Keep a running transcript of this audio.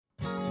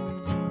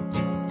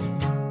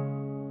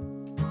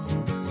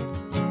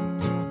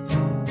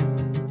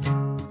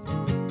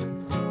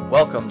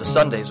Welcome to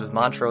Sundays with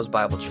Montrose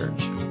Bible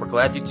Church. We're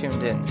glad you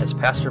tuned in as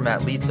Pastor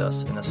Matt leads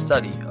us in a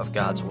study of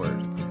God's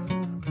Word.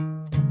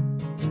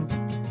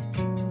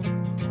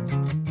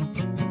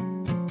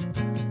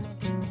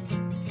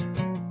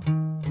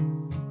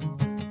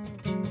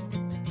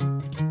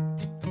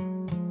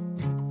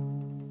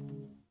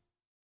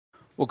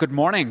 Well, good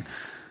morning.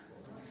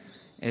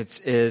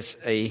 It is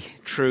a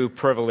true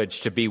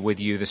privilege to be with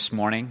you this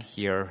morning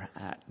here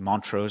at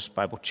Montrose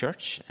Bible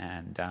Church,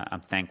 and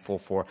I'm thankful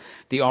for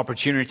the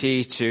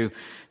opportunity to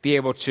be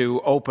able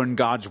to open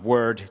God's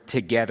Word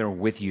together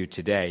with you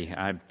today.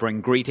 I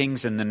bring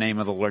greetings in the name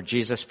of the Lord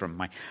Jesus from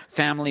my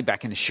family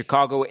back in the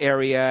Chicago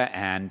area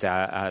and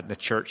the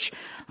church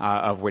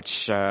of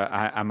which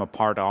I'm a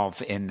part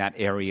of in that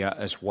area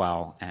as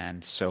well.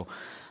 And so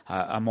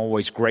I'm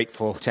always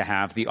grateful to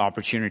have the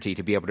opportunity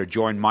to be able to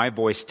join my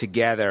voice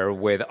together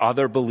with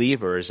other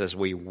believers as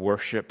we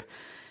worship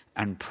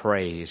and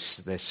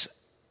praise this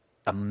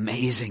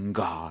amazing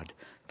God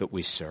that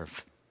we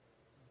serve.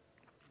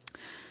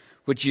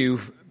 Would you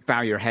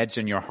bow your heads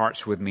and your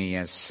hearts with me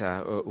as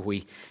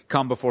we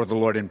come before the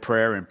Lord in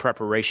prayer in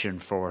preparation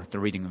for the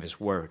reading of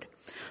His Word?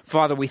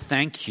 Father, we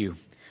thank you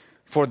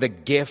for the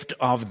gift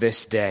of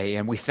this day,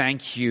 and we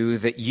thank you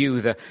that you,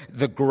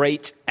 the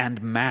great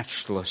and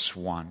matchless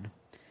one,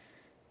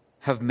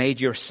 have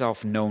made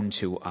yourself known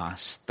to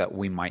us that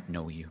we might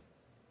know you.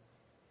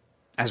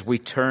 As we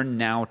turn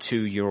now to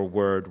your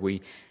word,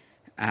 we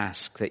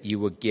ask that you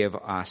would give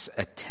us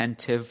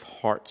attentive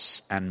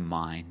hearts and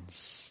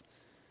minds,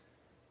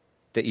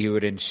 that you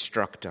would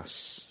instruct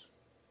us,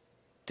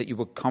 that you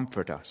would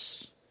comfort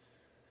us,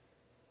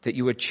 that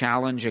you would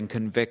challenge and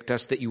convict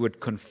us, that you would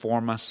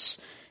conform us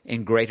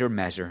in greater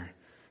measure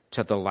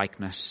to the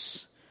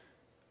likeness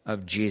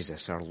of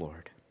Jesus our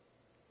Lord.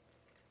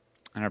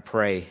 And I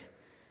pray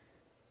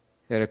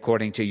that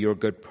according to your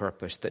good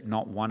purpose, that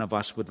not one of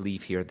us would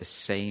leave here the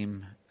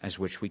same as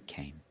which we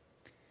came,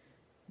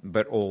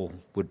 but all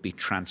would be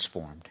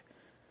transformed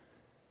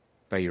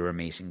by your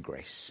amazing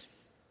grace.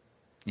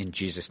 In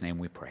Jesus' name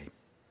we pray.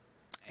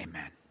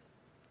 Amen.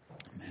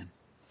 Amen.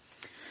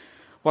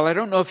 Well, I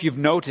don't know if you've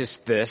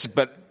noticed this,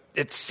 but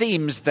it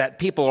seems that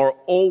people are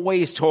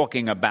always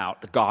talking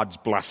about God's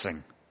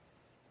blessing.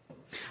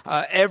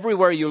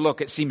 Everywhere you look,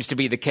 it seems to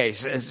be the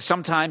case.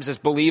 Sometimes as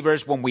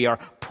believers, when we are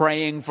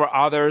praying for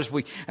others,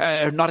 we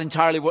are not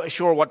entirely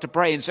sure what to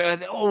pray and say,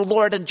 oh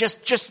Lord, and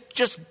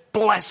just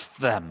bless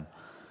them.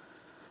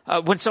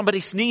 When somebody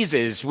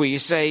sneezes, we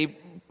say,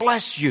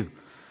 bless you.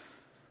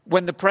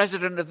 When the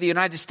President of the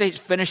United States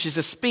finishes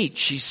a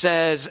speech, he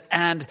says,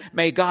 and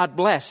may God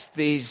bless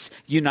these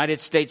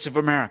United States of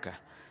America.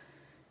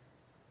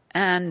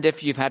 And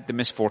if you've had the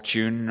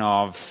misfortune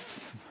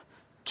of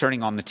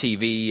turning on the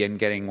TV and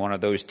getting one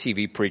of those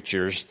TV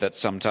preachers that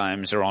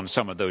sometimes are on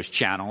some of those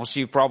channels,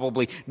 you've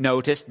probably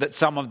noticed that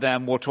some of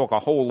them will talk a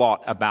whole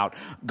lot about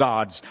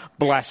God's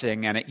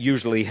blessing, and it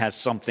usually has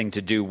something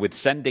to do with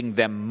sending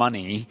them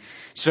money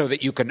so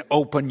that you can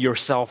open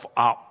yourself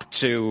up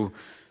to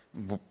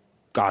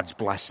God's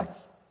blessing.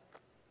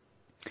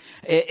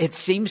 It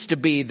seems to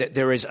be that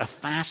there is a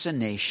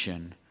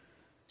fascination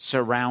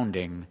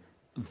surrounding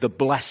the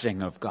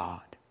blessing of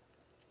God.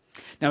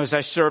 Now, as I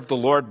serve the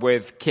Lord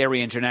with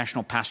Carey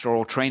International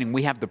Pastoral Training,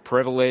 we have the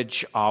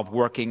privilege of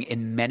working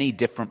in many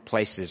different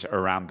places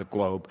around the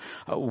globe.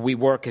 We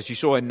work, as you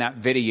saw in that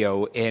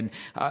video, in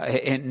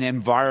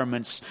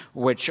environments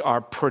which are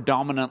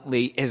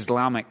predominantly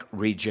Islamic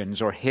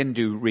regions or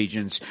Hindu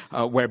regions,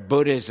 where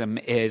Buddhism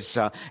is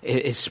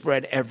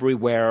spread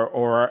everywhere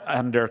or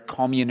under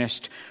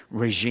communist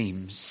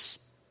regimes.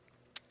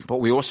 But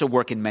we also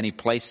work in many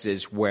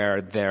places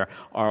where there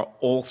are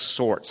all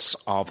sorts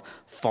of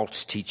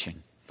false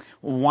teaching.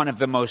 One of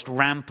the most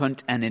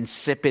rampant and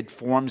insipid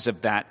forms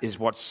of that is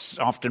what's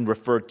often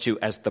referred to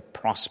as the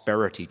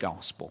prosperity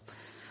gospel.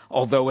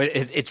 Although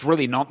it's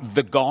really not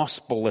the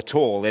gospel at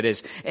all. It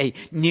is a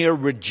near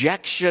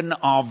rejection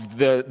of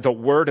the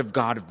word of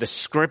God, of the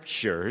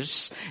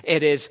scriptures.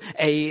 It is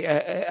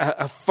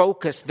a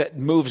focus that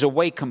moves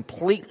away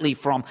completely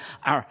from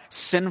our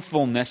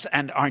sinfulness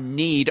and our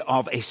need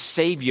of a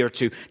Savior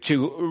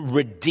to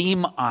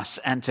redeem us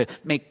and to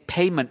make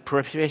payment,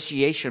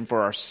 propitiation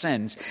for our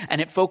sins. And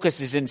it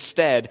focuses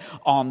instead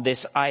on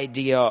this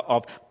idea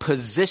of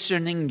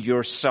positioning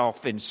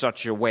yourself in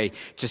such a way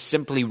to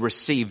simply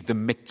receive the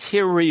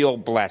material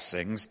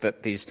blessings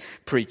that these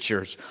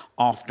preachers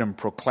often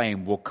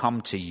proclaim will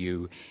come to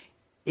you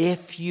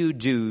if you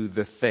do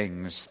the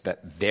things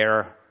that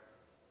they're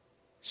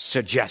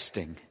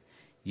suggesting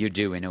you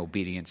do in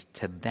obedience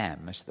to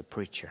them as the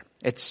preacher.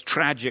 It's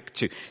tragic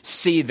to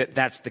see that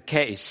that's the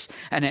case,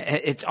 and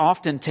it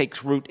often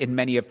takes root in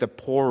many of the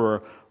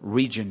poorer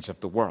regions of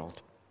the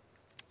world.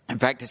 In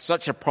fact, it's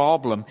such a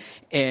problem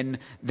in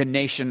the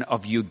nation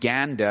of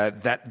Uganda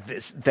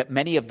that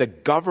many of the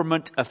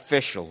government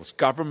officials,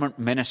 government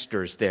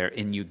ministers there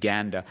in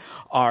Uganda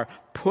are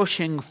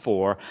pushing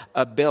for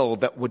a bill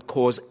that would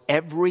cause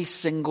every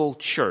single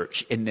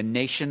church in the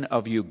nation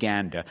of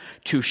Uganda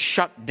to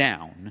shut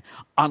down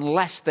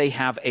unless they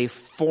have a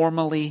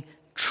formally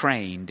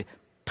trained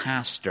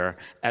pastor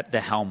at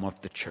the helm of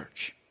the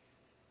church.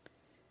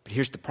 But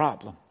here's the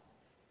problem.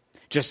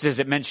 Just as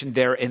it mentioned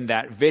there in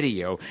that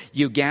video,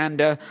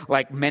 Uganda,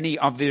 like many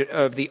of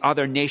the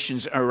other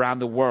nations around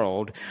the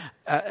world,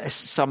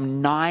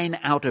 some 9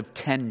 out of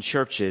 10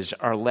 churches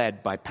are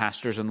led by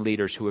pastors and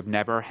leaders who have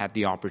never had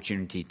the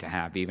opportunity to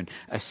have even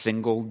a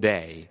single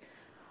day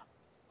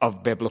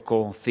of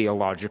biblical,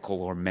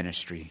 theological, or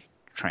ministry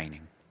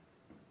training.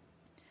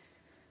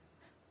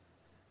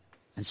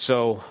 And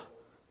so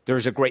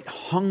there's a great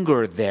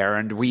hunger there,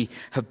 and we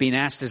have been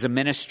asked as a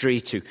ministry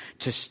to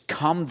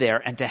come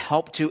there and to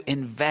help to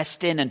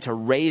invest in and to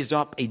raise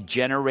up a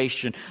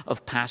generation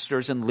of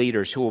pastors and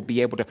leaders who will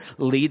be able to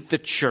lead the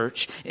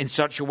church in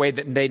such a way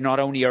that they not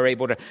only are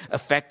able to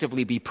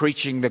effectively be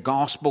preaching the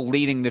gospel,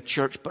 leading the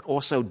church, but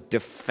also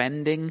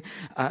defending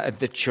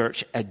the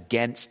church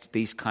against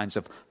these kinds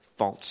of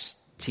false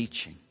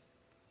teaching.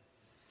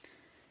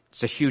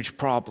 It's a huge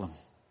problem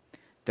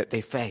that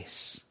they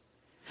face.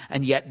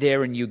 And yet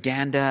there in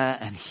Uganda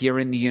and here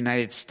in the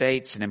United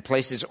States and in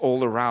places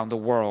all around the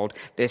world,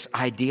 this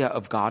idea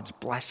of God's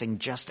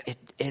blessing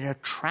it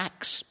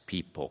attracts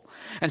people.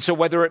 And so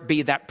whether it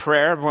be that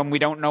prayer when we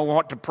don't know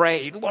what to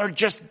pray, Lord,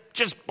 just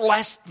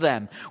bless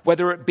them.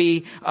 Whether it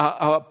be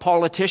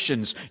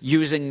politicians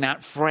using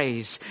that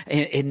phrase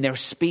in their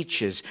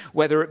speeches,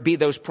 whether it be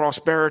those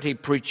prosperity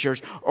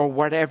preachers or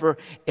whatever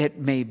it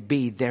may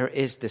be, there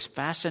is this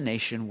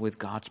fascination with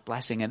God's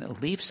blessing, and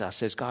it leaves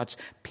us as God's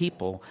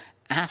people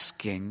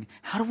asking,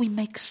 how do we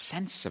make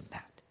sense of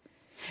that?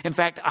 In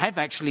fact, I've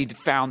actually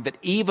found that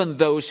even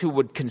those who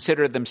would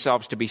consider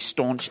themselves to be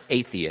staunch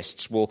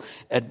atheists will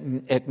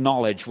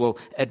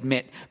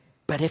admit,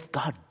 but if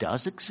God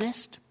does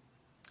exist,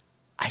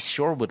 I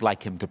sure would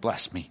like him to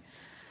bless me.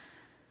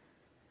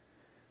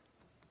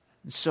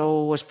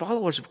 So as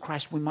followers of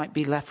Christ, we might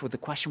be left with the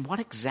question, what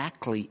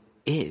exactly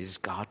is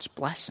God's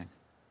blessing?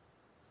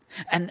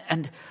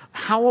 And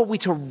how are we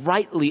to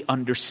rightly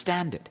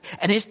understand it?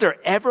 And is there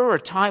ever a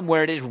time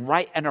where it is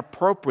right and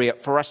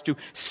appropriate for us to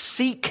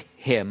seek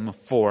him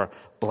for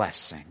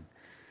blessing?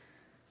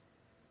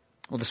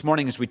 Well, this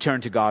morning as we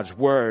turn to God's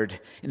word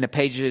in the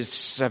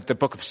pages of the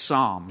book of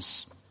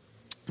Psalms,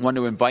 I want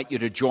to invite you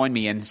to join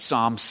me in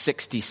Psalm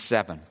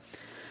 67.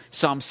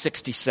 Psalm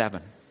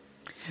 67.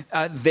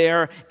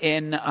 There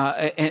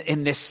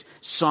in this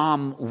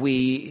psalm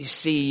we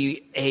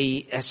see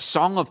a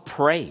song of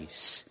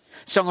praise.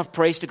 Song of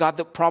praise to God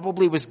that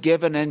probably was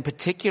given in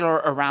particular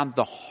around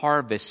the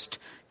harvest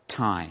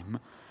time.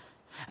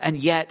 And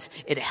yet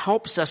it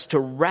helps us to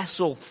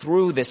wrestle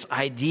through this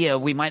idea.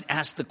 We might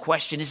ask the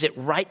question, is it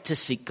right to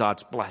seek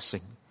God's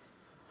blessing?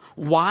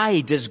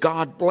 Why does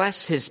God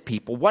bless his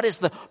people? What is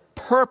the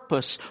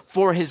purpose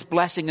for his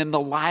blessing in the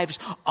lives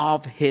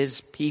of his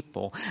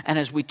people? And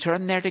as we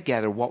turn there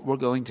together, what we're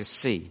going to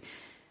see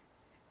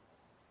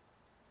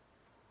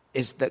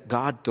is that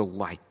God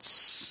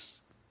delights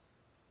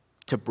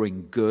to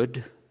bring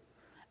good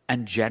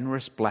and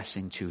generous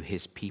blessing to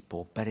his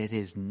people, but it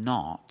is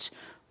not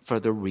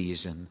for the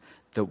reason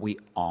that we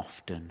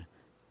often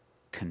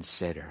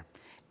consider.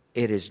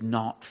 It is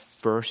not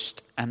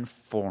first and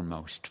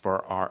foremost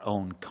for our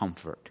own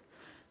comfort,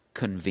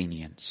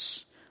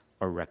 convenience,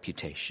 or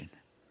reputation.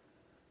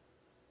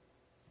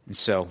 And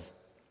so,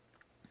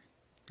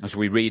 as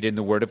we read in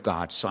the Word of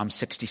God, Psalm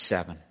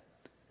 67,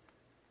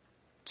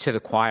 to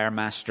the choir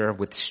master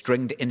with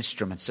stringed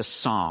instruments, a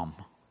psalm,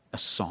 a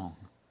song.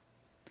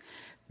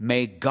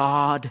 May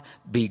God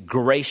be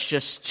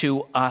gracious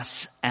to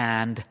us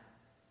and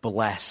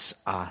bless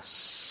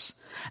us,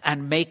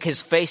 and make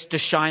his face to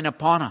shine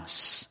upon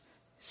us,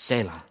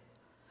 Selah,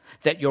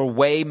 that your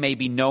way may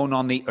be known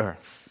on the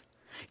earth,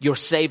 your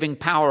saving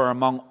power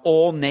among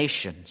all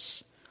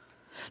nations.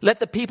 Let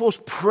the peoples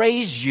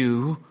praise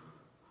you,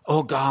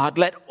 O God.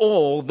 Let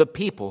all the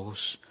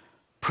peoples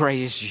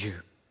praise you.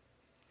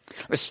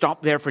 Let's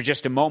stop there for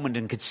just a moment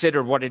and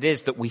consider what it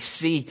is that we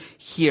see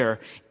here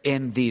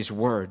in these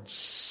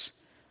words.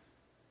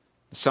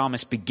 The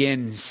psalmist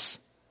begins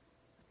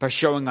by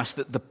showing us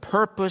that the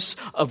purpose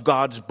of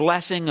God's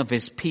blessing of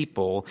his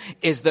people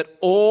is that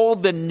all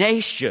the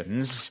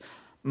nations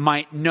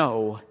might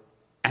know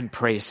and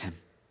praise him.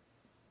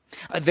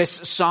 This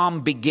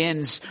psalm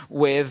begins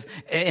with,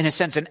 in a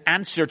sense, an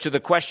answer to the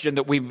question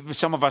that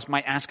some of us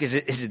might ask, is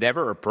it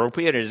ever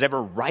appropriate? Is it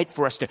ever right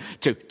for us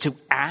to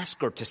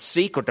ask or to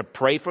seek or to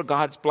pray for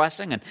God's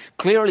blessing? And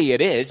clearly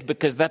it is,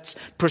 because that's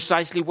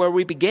precisely where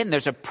we begin.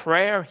 There's a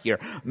prayer here.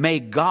 May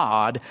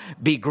God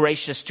be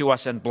gracious to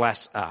us and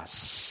bless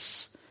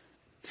us.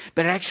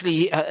 But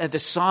actually, the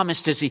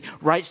psalmist, as he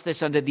writes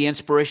this under the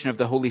inspiration of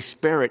the Holy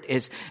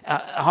Spirit,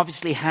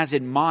 obviously has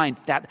in mind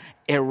that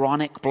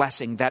Aaronic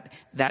blessing,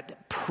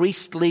 that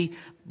priestly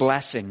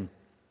blessing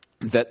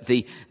that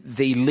the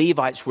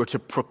Levites were to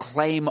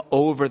proclaim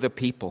over the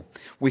people.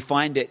 We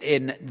find it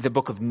in the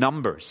book of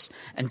Numbers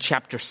and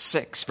chapter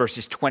 6,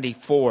 verses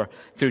 24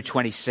 through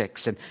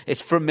 26. And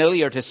it's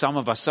familiar to some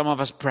of us. Some of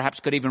us perhaps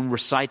could even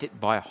recite it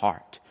by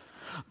heart.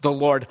 The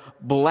Lord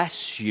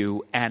bless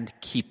you and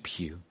keep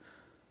you.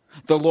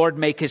 The Lord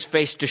make his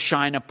face to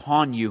shine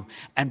upon you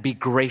and be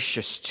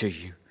gracious to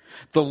you.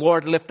 The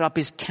Lord lift up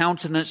his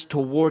countenance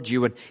toward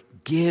you and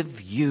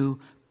give you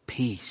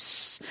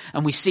peace.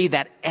 And we see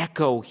that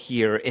echo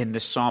here in the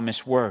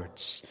psalmist's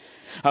words.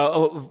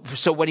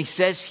 So when he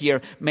says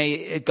here,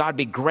 may God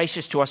be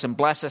gracious to us and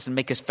bless us and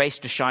make his face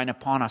to shine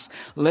upon us.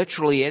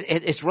 Literally,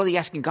 it's really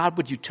asking God,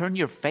 would you turn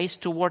your face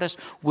toward us?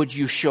 Would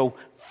you show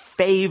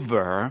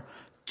favor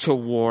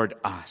toward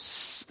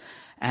us?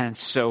 And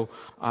so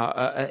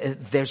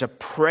there's a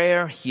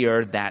prayer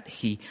here that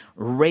he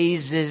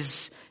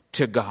raises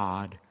to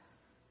God.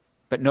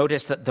 But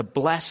notice that the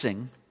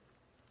blessing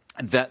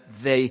that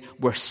they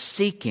were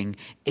seeking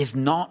is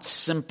not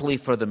simply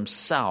for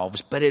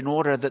themselves, but in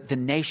order that the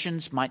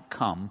nations might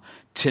come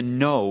to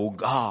know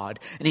God.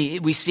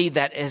 And we see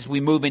that as we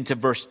move into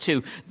verse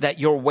 2, that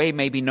your way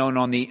may be known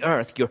on the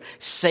earth, your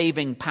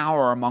saving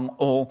power among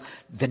all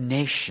the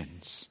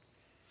nations.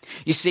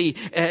 You see,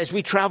 as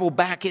we travel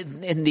back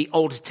in the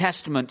Old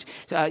Testament,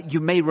 you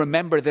may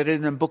remember that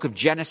in the book of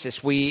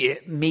Genesis, we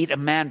meet a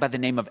man by the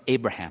name of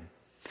Abraham.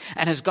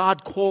 And as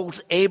God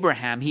calls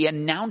Abraham, he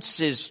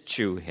announces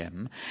to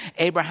him,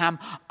 Abraham,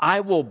 I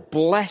will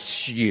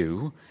bless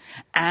you,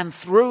 and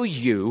through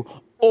you,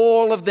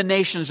 all of the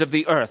nations of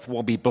the earth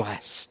will be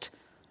blessed.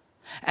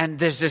 And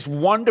there's this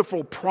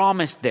wonderful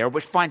promise there,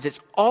 which finds its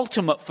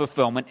ultimate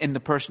fulfillment in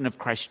the person of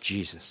Christ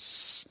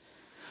Jesus.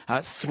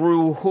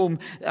 Through whom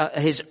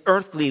his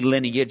earthly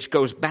lineage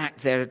goes back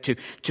there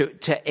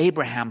to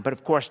Abraham. But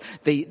of course,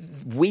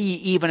 we,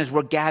 even as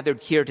we're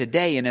gathered here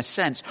today, in a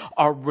sense,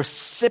 are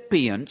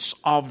recipients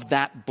of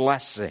that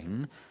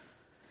blessing,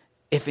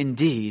 if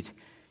indeed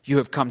you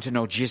have come to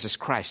know Jesus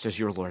Christ as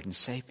your Lord and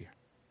Savior.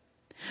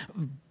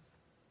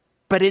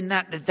 But in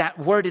that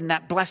word, in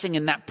that blessing,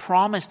 in that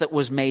promise that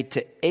was made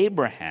to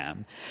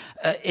Abraham,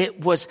 it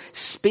was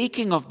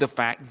speaking of the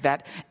fact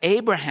that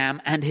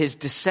Abraham and his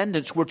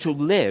descendants were to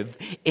live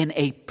in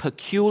a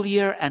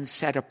peculiar and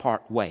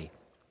set-apart way.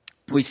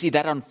 We see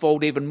that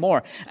unfold even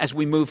more as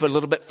we move a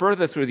little bit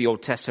further through the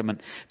Old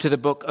Testament to the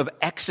book of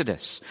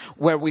Exodus,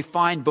 where we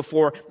find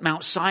before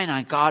Mount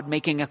Sinai, God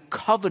making a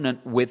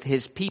covenant with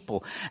his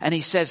people. And he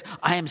says,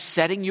 I am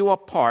setting you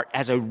apart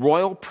as a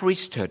royal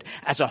priesthood,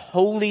 as a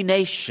holy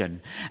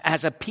nation,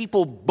 as a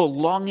people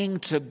belonging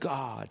to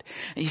God.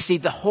 And you see,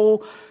 the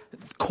whole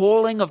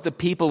calling of the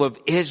people of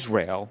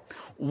Israel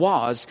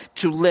was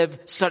to live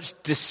such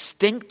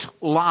distinct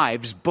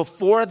lives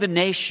before the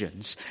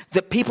nations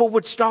that people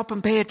would stop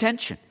and pay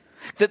attention.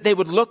 That they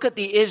would look at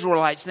the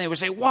Israelites and they would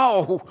say,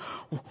 whoa,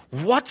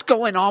 what's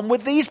going on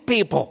with these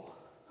people?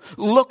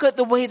 Look at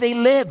the way they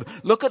live.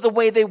 Look at the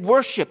way they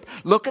worship.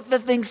 Look at the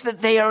things that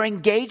they are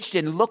engaged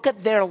in. Look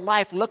at their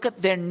life. Look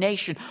at their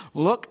nation.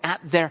 Look at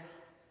their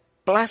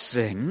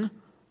blessing.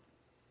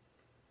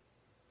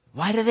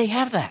 Why do they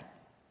have that?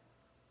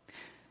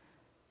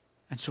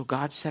 And so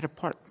God set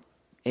apart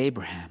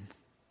Abraham.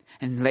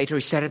 And later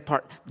he set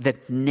apart the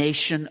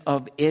nation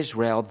of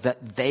Israel,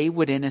 that they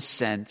would, in a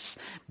sense,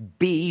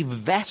 be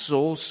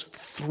vessels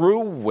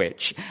through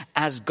which,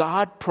 as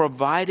God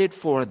provided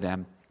for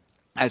them,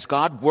 as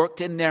God worked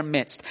in their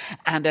midst,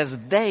 and as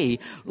they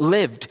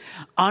lived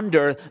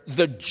under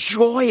the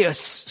joyous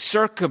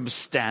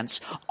circumstance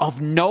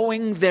of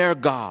knowing their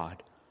God,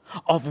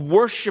 of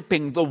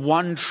worshiping the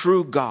one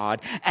true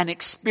God, and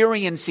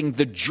experiencing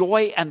the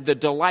joy and the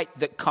delight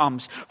that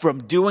comes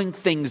from doing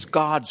things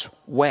God's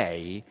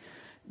way,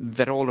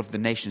 that all of the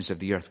nations of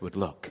the earth would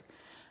look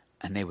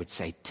and they would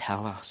say,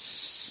 tell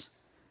us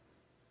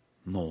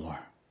more.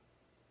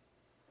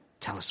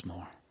 Tell us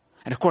more.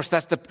 And of course,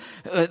 that's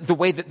the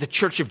way that the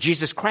Church of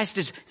Jesus Christ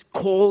is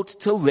called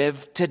to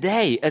live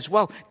today as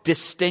well.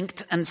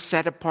 Distinct and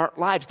set apart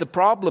lives. The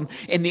problem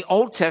in the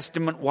Old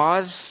Testament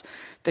was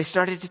they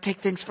started to take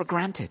things for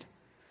granted.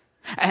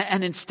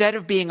 And instead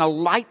of being a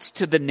light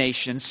to the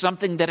nations,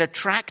 something that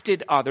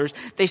attracted others,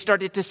 they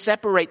started to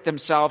separate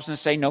themselves and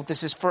say, no,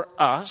 this is for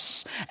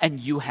us, and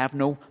you have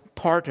no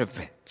part of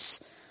it.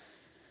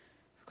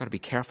 We've got to be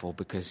careful,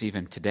 because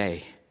even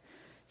today,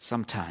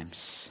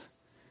 sometimes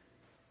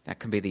that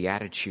can be the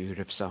attitude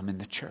of some in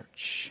the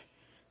church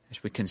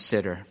as we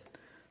consider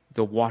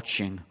the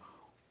watching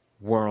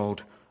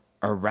world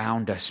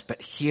around us. But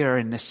here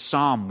in this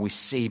psalm we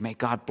see, may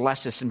God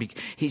bless us, and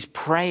he's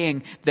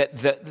praying that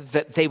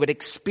they would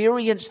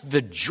experience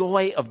the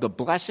joy of the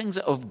blessings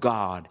of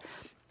God,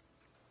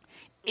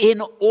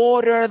 in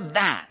order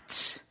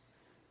that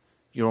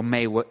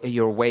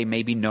your way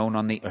may be known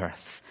on the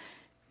earth,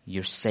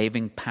 your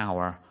saving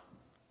power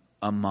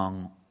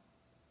among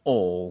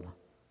all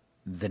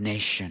the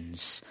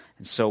nations.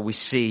 And so we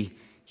see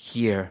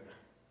here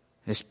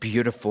this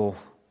beautiful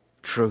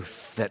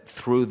truth that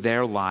through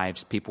their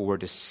lives people were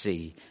to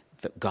see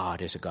that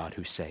God is a God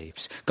who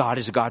saves. God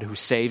is a God who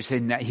saves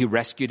in that he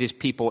rescued his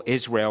people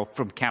Israel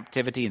from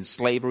captivity and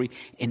slavery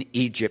in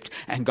Egypt.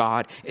 And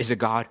God is a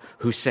God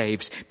who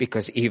saves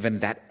because even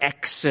that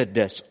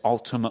Exodus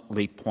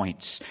ultimately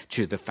points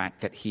to the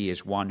fact that he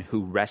is one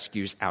who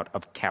rescues out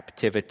of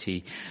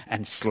captivity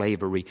and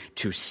slavery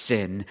to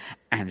sin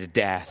and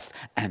death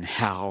and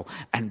hell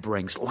and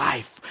brings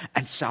life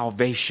and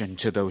salvation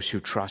to those who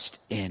trust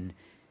in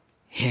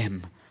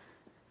him.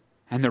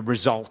 And the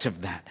result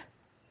of that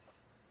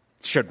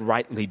should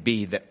rightly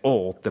be that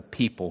all the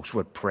peoples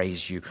would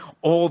praise you.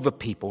 All the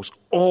peoples,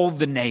 all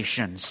the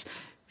nations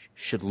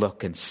should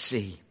look and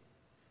see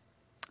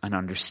and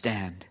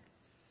understand.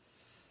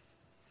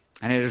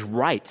 And it is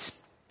right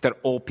that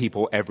all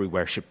people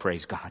everywhere should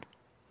praise God.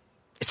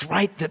 It's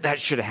right that that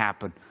should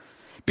happen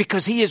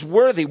because he is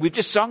worthy. We've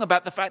just sung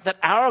about the fact that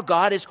our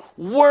God is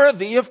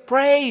worthy of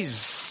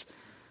praise.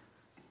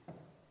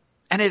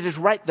 And it is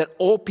right that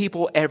all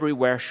people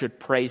everywhere should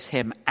praise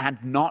him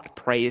and not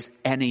praise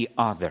any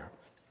other.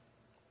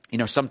 You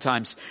know,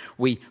 sometimes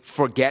we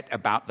forget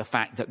about the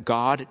fact that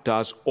God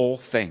does all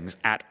things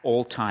at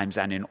all times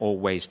and in all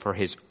ways for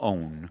his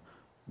own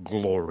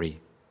glory.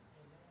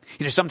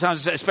 You know,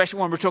 sometimes, especially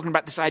when we're talking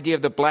about this idea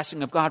of the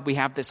blessing of God, we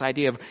have this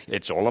idea of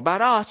it's all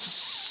about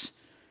us.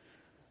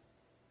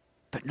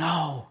 But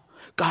no.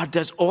 God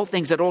does all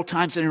things at all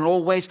times and in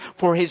all ways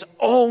for his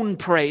own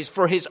praise,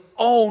 for his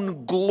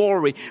own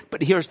glory.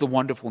 But here's the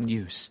wonderful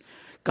news.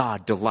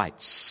 God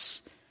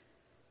delights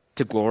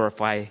to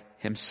glorify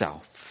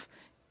himself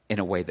in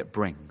a way that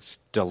brings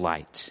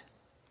delight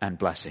and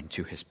blessing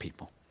to his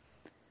people.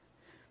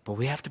 But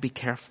we have to be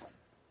careful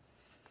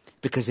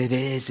because it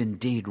is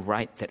indeed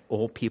right that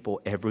all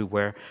people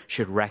everywhere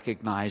should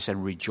recognize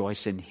and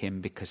rejoice in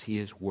him because he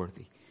is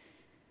worthy.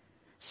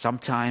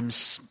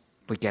 Sometimes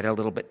we get a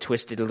little bit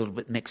twisted, a little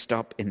bit mixed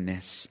up in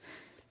this.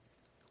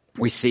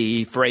 We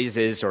see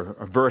phrases or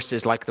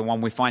verses like the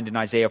one we find in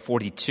Isaiah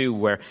 42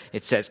 where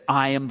it says,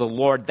 I am the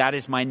Lord, that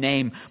is my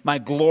name. My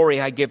glory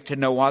I give to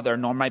no other,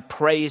 nor my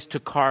praise to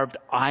carved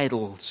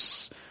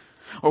idols.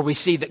 Or we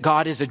see that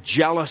God is a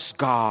jealous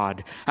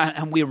God.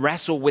 And we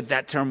wrestle with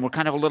that term. We're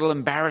kind of a little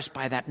embarrassed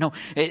by that. No,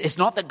 it's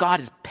not that God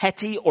is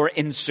petty or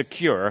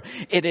insecure.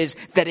 It is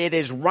that it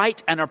is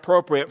right and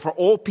appropriate for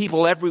all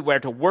people everywhere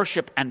to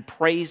worship and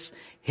praise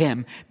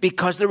him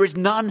because there is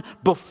none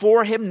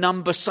before him,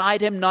 none beside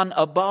him, none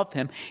above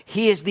him.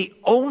 He is the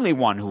only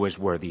one who is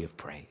worthy of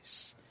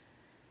praise.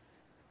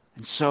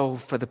 And so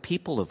for the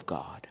people of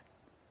God,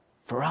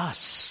 for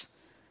us,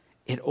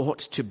 it ought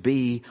to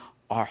be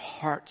our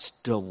heart's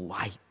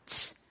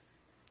delight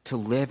to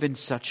live in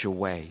such a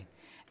way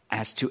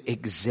as to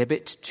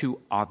exhibit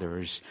to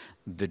others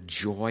the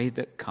joy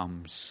that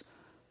comes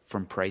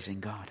from praising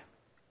God,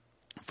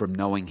 from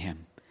knowing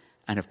him,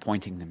 and of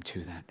pointing them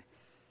to that.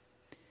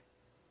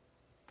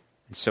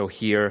 And so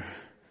here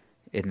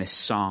in this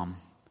psalm,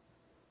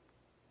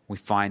 we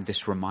find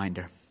this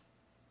reminder.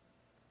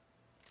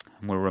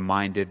 And we're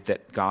reminded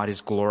that God is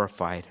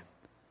glorified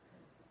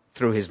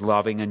through his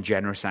loving and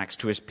generous acts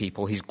to his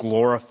people. He's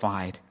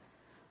glorified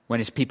when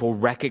his people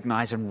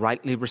recognize and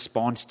rightly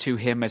respond to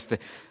him as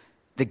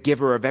the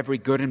giver of every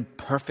good and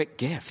perfect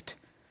gift.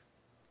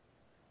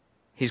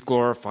 He's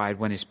glorified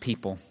when his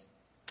people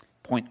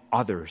point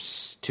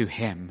others to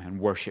him and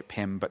worship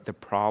him. But the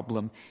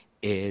problem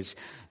is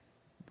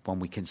when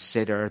we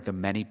consider the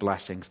many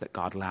blessings that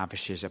God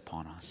lavishes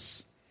upon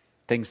us,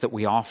 things that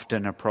we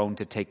often are prone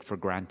to take for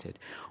granted,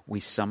 we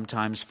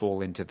sometimes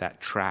fall into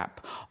that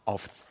trap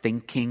of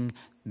thinking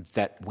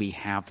that we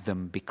have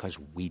them because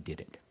we did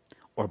it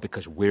or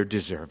because we're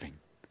deserving.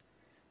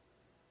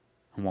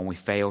 And when we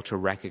fail to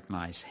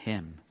recognize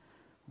him,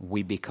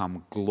 we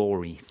become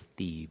glory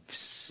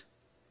thieves.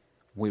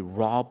 We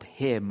rob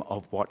him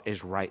of what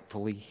is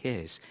rightfully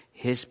his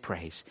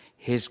praise,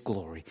 his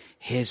glory,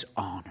 his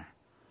honor.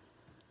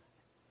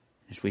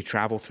 As we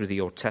travel through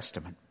the Old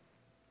Testament,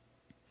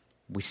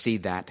 we see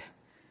that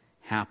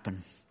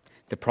happen.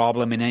 The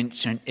problem in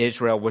ancient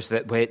Israel was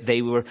that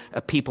they were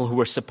a people who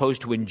were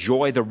supposed to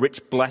enjoy the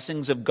rich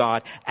blessings of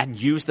God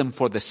and use them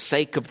for the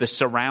sake of the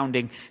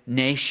surrounding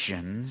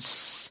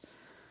nations,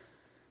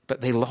 but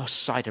they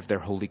lost sight of their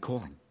holy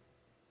calling.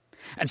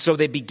 And so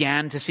they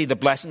began to see the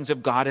blessings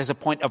of God as a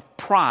point of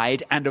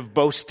pride and of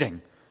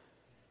boasting.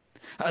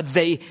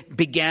 They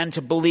began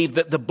to believe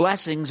that the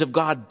blessings of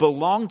God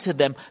belonged to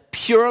them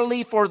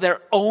purely for their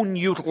own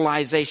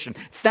utilization.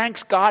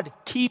 Thanks God,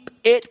 keep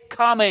it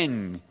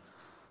coming.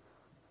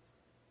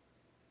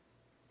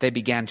 They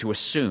began to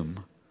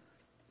assume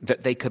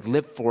that they could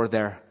live for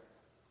their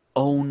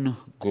own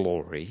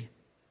glory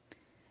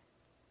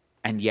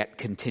and yet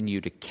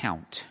continue to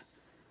count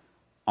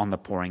on the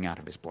pouring out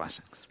of his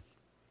blessings.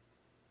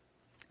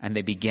 And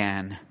they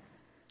began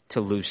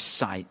to lose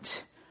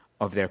sight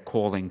of their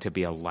calling to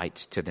be a light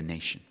to the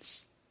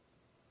nations.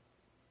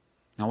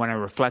 Now, when I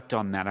reflect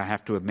on that, I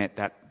have to admit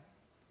that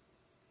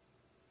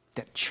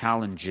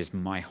challenges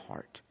my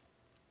heart.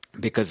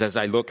 Because as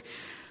I look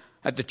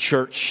at the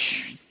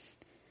church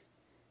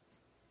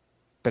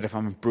But if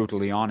I'm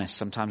brutally honest,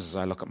 sometimes as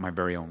I look at my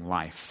very own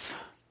life,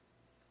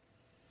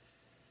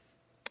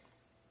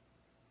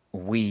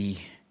 we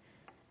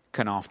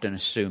can often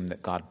assume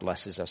that God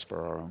blesses us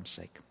for our own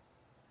sake.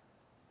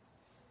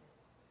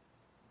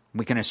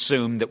 We can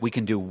assume that we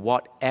can do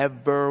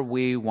whatever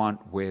we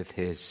want with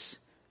his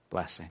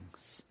blessings.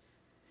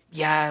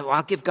 Yeah, well,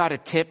 I'll give God a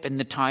tip in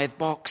the tithe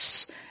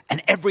box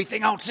and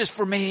everything else is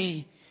for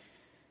me.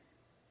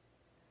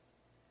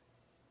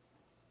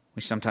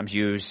 We sometimes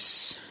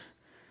use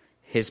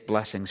his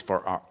blessings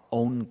for our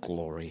own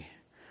glory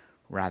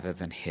rather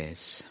than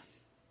his.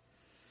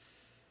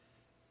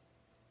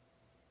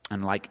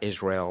 And like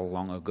Israel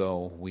long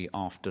ago, we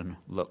often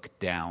look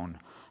down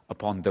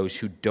upon those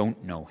who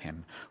don't know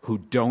him, who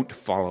don't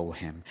follow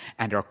him,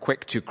 and are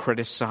quick to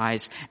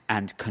criticize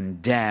and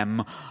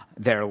condemn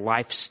their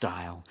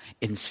lifestyle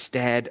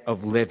instead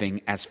of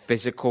living as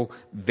physical,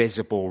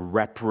 visible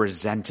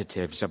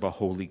representatives of a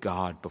holy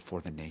God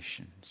before the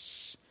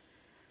nations.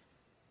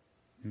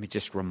 Let me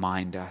just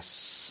remind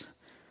us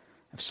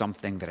of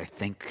something that I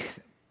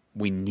think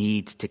we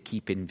need to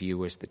keep in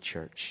view as the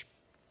church.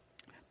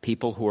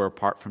 People who are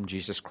apart from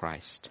Jesus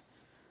Christ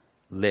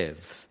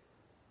live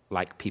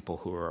like people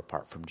who are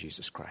apart from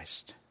Jesus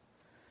Christ.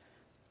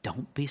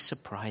 Don't be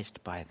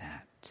surprised by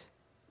that.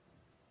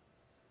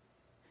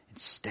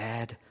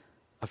 Instead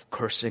of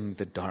cursing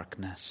the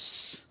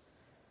darkness,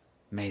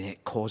 may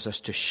it cause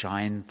us to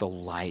shine the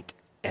light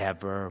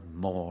ever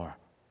more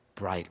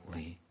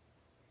brightly.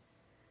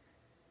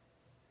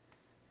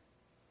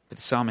 But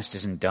the psalmist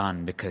isn't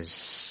done,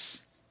 because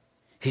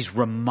he's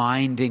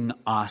reminding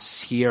us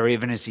here,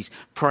 even as he's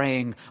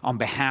praying on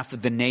behalf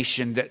of the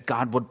nation, that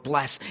God would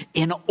bless,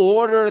 in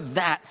order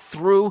that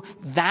through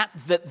that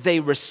they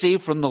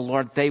receive from the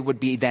Lord, they would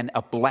be then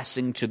a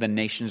blessing to the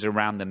nations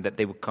around them, that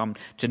they would come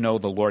to know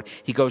the Lord.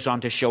 He goes on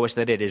to show us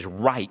that it is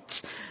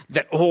right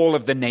that all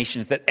of the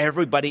nations, that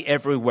everybody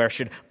everywhere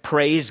should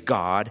praise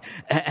God.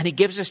 And he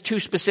gives us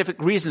two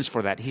specific reasons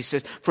for that. He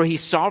says, for he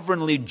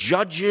sovereignly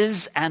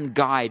judges and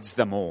guides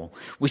them all.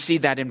 We see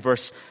that in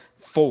verse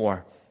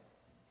 4.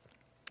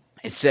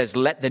 It says,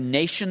 let the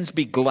nations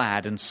be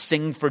glad and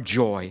sing for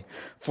joy,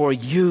 for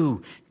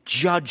you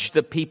judge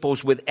the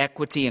peoples with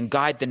equity and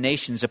guide the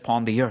nations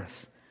upon the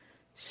earth.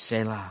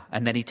 Selah.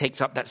 And then he takes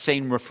up that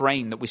same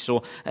refrain that we saw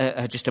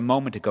just a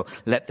moment ago.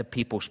 Let the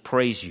peoples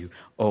praise you,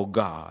 O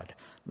God.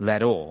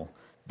 Let all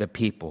the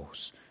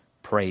peoples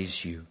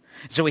praise you.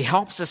 So he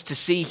helps us to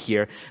see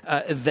here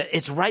that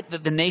it's right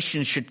that the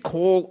nations should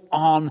call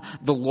on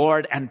the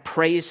Lord and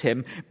praise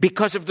him,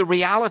 because of the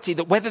reality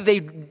that whether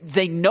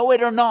they know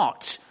it or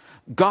not,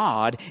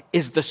 God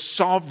is the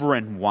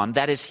sovereign one.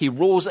 That is, he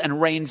rules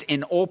and reigns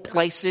in all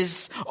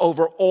places,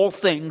 over all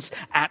things,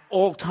 at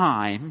all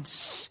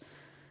times.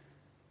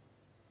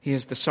 He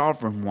is the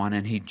sovereign one,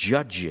 and he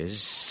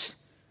judges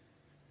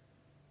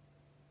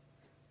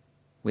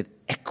with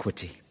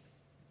equity.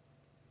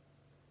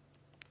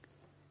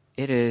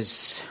 It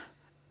is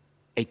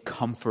a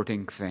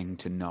comforting thing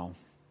to know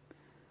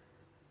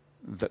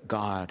that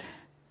God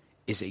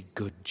is a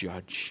good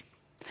judge.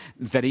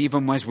 That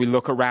even as we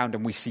look around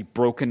and we see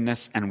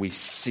brokenness and we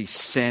see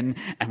sin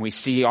and we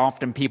see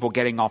often people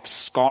getting off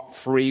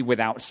scot-free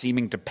without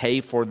seeming to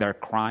pay for their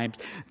crimes,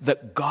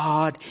 that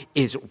God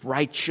is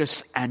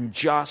righteous and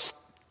just,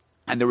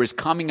 and there is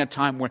coming a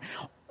time where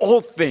all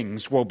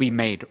things will be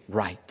made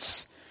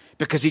right,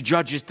 because he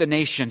judges the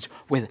nations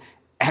with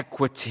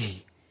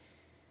equity.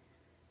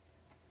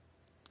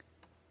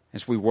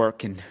 As we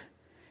work in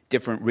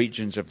different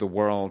regions of the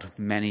world,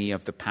 many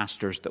of the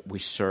pastors that we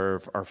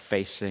serve are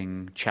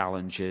facing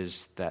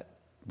challenges that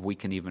we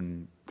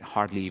can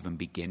hardly even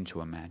begin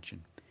to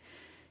imagine.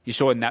 You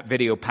saw in that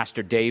video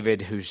Pastor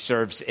David, who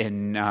serves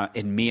in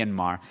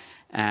Myanmar,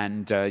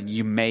 and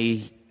you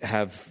may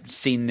have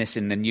seen this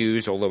in the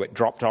news, although it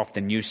dropped off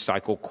the news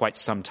cycle quite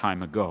some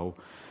time ago.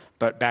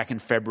 But back in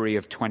February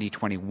of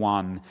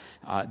 2021,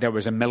 there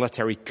was a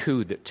military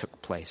coup that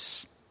took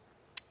place.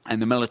 And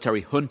the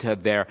military junta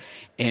there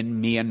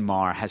in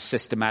Myanmar has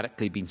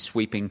systematically been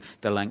sweeping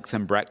the length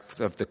and breadth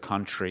of the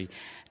country.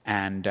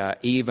 And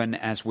even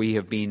as we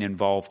have been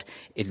involved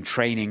in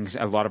training,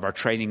 a lot of our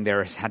training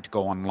there has had to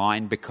go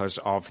online because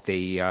of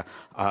the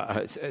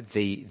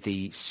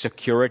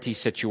security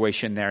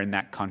situation there in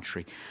that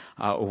country.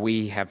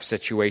 We have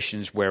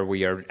situations where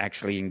we are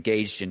actually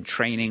engaged in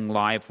training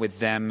live with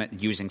them,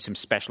 using some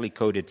specially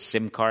coded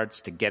SIM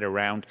cards to get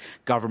around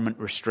government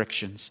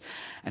restrictions.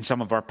 And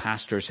some of our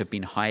pastors have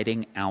been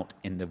hiding out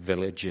in the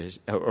villages,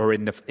 or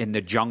in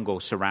the jungle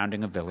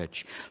surrounding a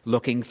village,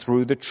 looking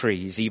through the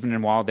trees,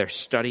 even while they're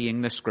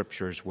studying the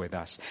scriptures with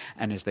us.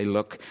 And as they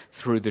look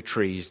through the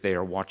trees, they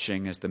are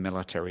watching as the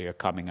military are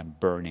coming and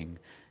burning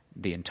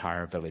the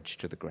entire village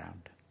to the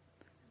ground.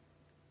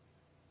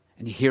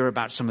 And you hear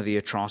about some of the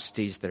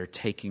atrocities that are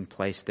taking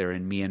place there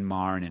in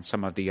Myanmar and in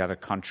some of the other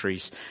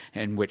countries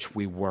in which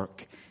we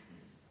work.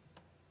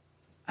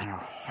 And our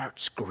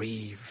hearts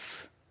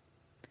grieve.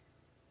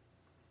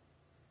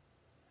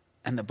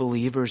 And the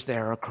believers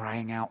there are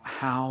crying out,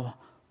 how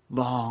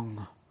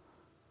long,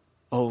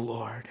 O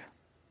Lord?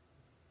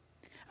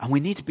 And we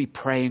need to be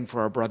praying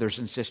for our brothers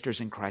and sisters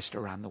in Christ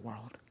around the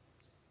world.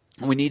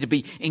 And we need to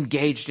be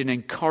engaged in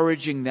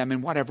encouraging them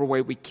in whatever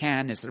way we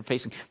can as they're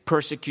facing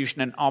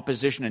persecution and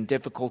opposition and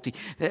difficulty,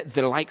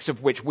 the likes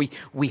of which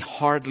we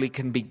hardly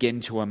can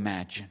begin to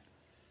imagine.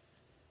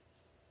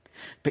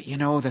 But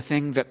the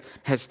thing that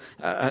has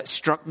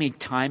struck me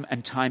time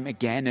and time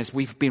again as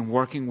we've been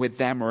working with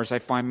them, or as I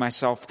find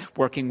myself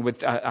working with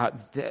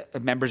the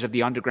members of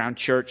the underground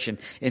church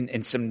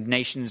in some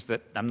nations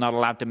that I'm not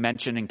allowed to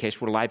mention in case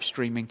we're live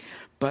streaming,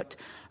 but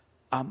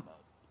I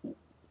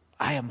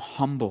am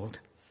humbled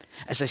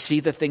as I see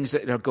the things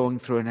that they're going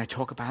through, and I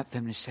talk about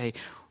them and say,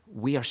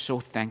 we are so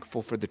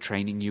thankful for the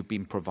training you've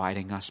been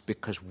providing us,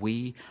 because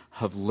we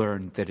have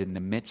learned that in the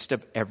midst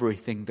of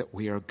everything that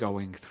we are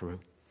going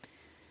through,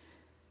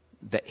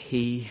 that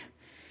He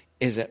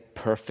is at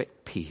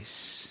perfect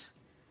peace,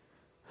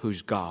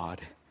 whose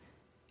God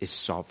is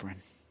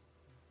sovereign.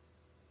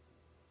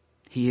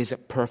 He is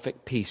at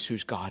perfect peace,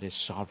 whose God is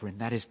sovereign.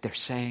 That is, they're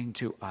saying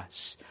to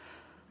us,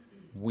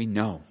 we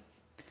know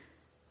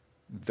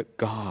that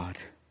God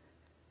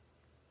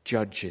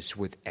judges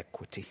with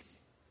equity.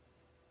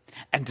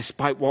 And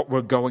despite what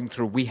we're going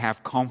through, we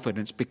have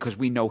confidence because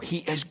we know He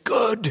is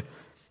good.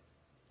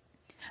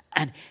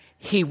 And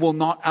He will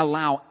not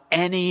allow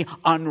any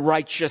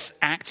unrighteous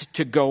act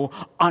to go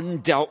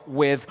undealt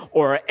with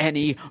or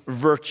any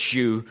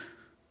virtue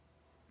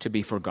to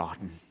be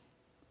forgotten.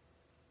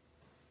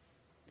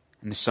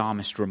 And the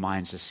psalmist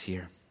reminds us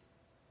here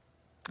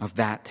of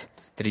that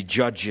He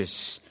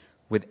judges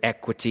with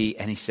equity,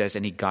 and he says,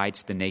 and He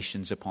guides the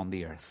nations upon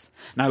the earth.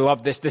 And I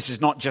love this. This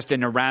is not just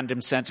in a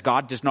random sense.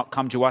 God does not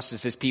come to us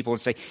as His people and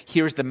say,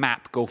 here's the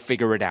map, go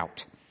figure it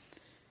out.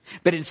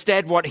 But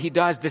instead what He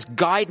does, this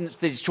guidance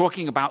that He's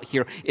talking about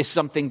here, is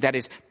something that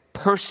is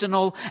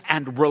personal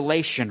and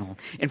relational.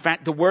 In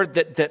fact, the word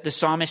that the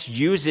psalmist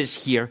uses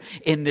here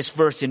in this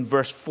verse, in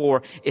verse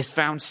 4, is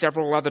found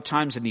several other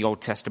times in the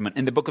Old Testament.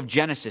 In the book of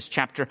Genesis,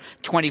 chapter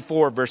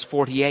 24, verse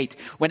 48,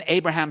 when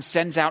Abraham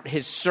sends out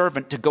his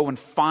servant to go and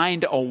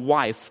find a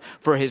wife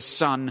for his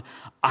son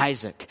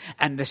Isaac.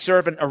 And the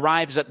servant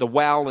arrives at the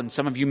well, and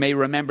some of you may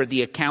remember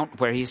the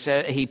account where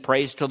he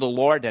prays to the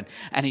Lord,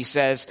 and he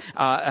says,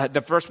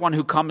 the first one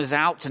who comes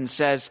out and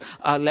says,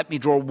 let me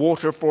draw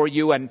water for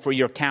you and for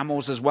your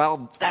camels as well,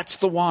 that's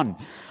the one.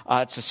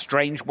 It's a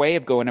strange way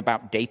of going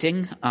about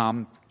dating.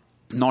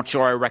 Not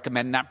sure I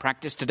recommend that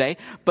practice today,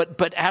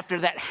 but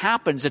after that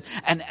happens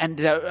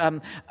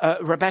and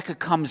Rebecca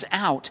comes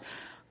out,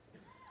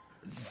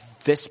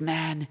 this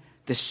man,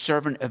 the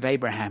servant of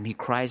Abraham, he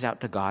cries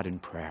out to God in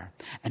prayer,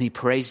 and he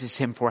praises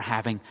Him for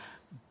having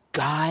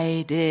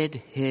guided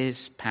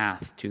his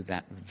path to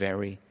that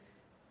very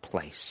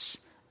place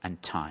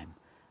and time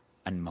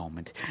and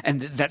moment.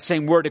 And that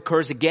same word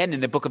occurs again in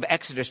the book of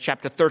Exodus,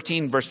 chapter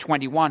 13, verse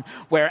 21,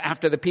 where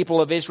after the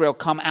people of Israel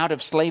come out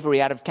of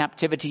slavery, out of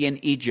captivity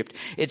in Egypt,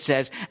 it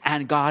says,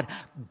 and God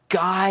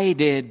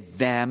guided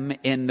them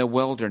in the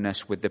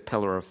wilderness with the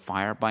pillar of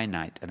fire by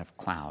night and of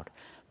cloud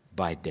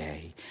by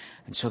day.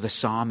 And so the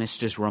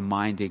psalmist is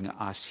reminding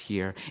us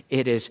here,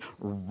 it is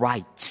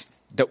right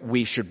that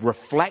we should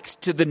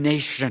reflect to the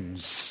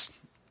nations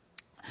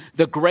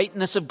the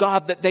greatness of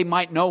God, that they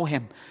might know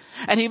Him.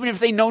 And even if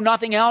they know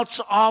nothing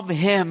else of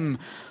Him,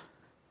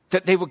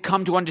 that they would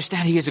come to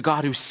understand He is a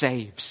God who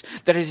saves,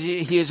 that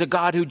He is a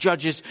God who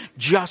judges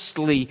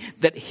justly,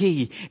 that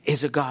He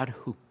is a God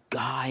who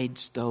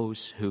guides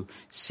those who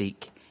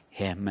seek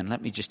Him. And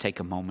let me just take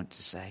a moment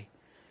to say,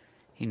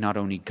 He not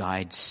only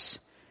guides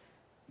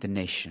the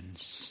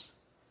nations,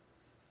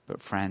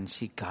 but friends,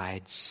 He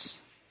guides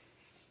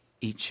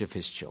each of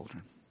His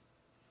children.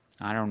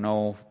 I don't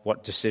know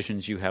what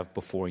decisions you have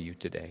before you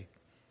today.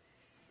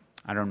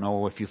 I don't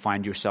know if you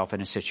find yourself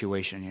in a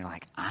situation and you're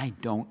like, I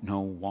don't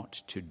know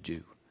what to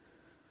do.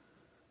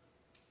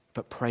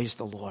 But praise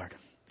the Lord,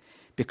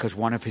 because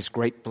one of His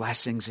great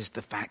blessings is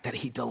the fact that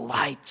He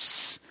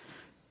delights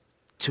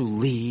to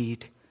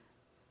lead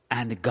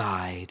and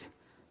guide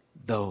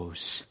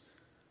those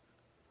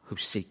who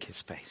seek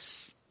His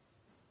face.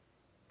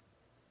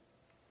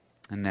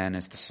 And then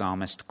as the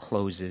psalmist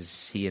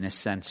closes, he in a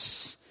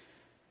sense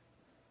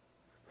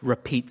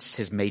repeats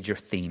his major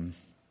theme.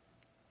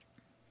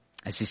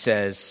 As he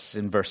says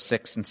in verse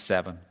 6 and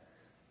 7,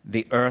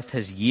 the earth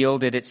has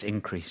yielded its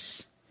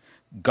increase.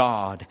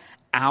 God,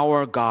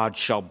 our God,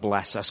 shall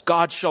bless us.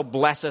 God shall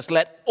bless us.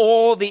 Let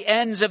all the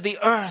ends of the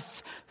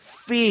earth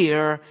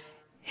fear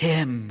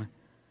Him.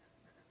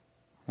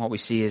 What we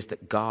see is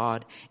that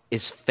God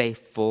is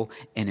faithful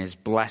in His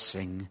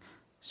blessing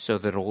so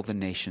that all the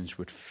nations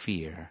would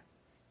fear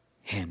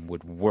Him,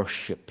 would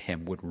worship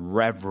Him, would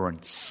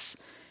reverence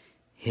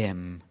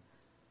Him.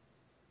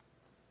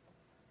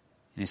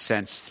 In a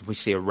sense, we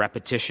see a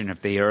repetition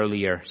of the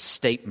earlier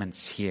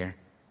statements here.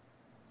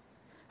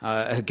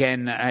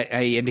 Again,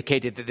 I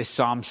indicated that this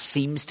psalm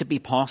seems to be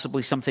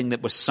possibly something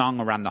that was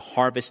sung around the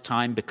harvest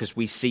time, because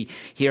we see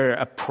here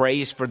a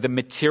praise for the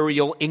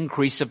material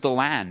increase of the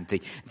land.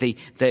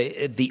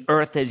 The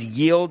earth has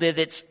yielded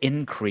its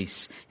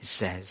increase, it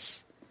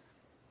says.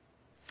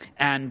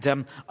 And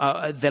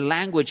the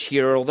language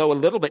here, although a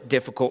little bit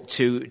difficult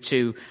to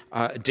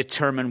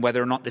determine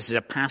whether or not this is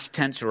a past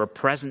tense or a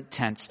present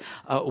tense,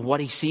 what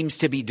he seems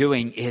to be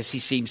doing is he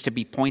seems to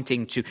be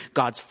pointing to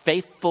God's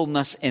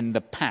faithfulness in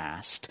the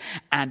past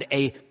and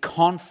a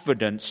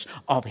confidence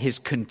of his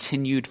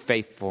continued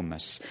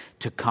faithfulness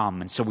to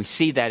come. And so we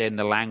see that in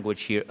the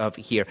language here.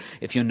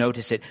 If you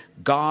notice it,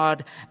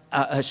 God,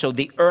 so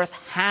the earth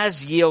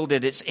has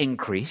yielded its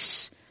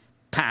increase,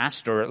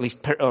 past or at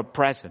least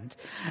present,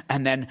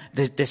 and then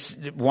this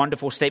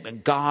wonderful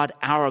statement, God,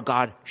 our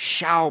God,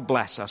 shall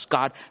bless us.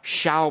 God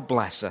shall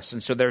bless us.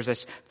 And so there's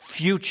this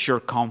future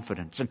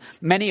confidence. And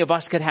many of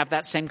us could have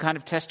that same kind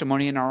of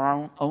testimony in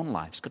our own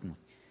lives, couldn't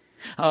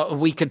we?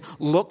 We can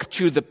look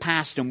to the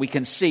past and we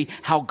can see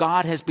how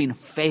God has been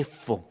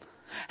faithful,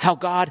 how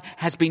God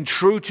has been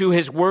true to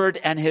his word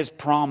and his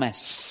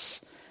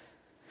promise.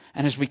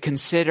 And as we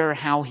consider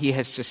how he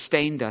has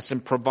sustained us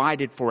and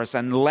provided for us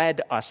and led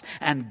us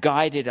and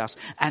guided us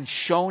and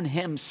shown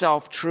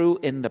himself true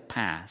in the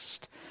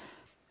past,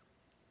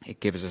 it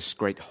gives us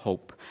great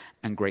hope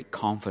and great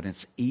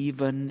confidence,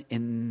 even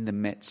in the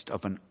midst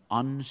of an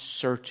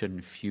uncertain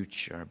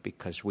future,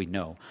 because we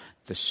know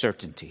the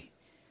certainty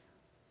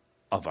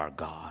of our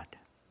God.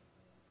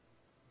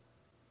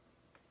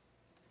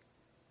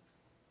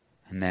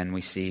 And then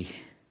we see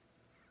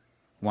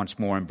once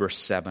more in verse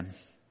 7,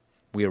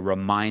 we are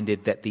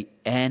reminded that the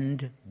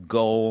end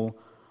goal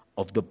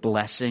of the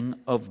blessing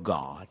of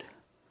God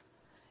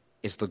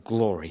is the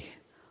glory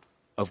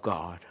of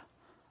God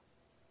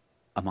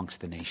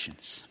amongst the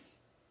nations.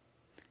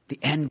 The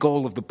end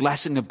goal of the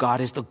blessing of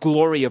God is the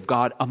glory of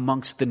God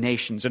amongst the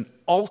nations. And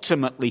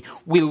ultimately,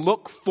 we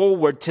look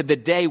forward to the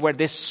day where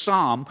this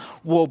psalm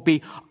will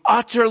be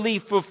utterly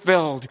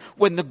fulfilled,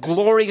 when the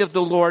glory of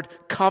the Lord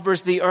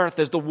covers the earth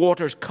as the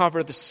waters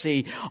cover the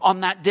sea.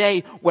 On that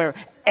day where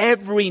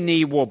every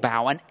knee will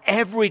bow and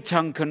every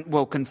tongue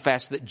will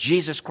confess that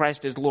Jesus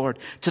Christ is Lord,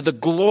 to the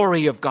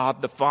glory of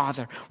God the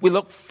Father. We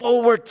look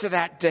forward to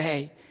that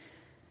day.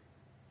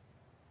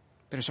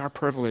 But it's our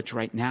privilege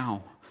right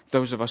now,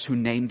 those of us who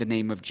name the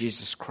name of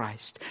Jesus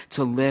Christ,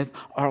 to live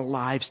our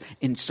lives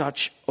in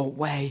such a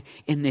way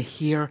in the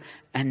here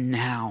and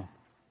now.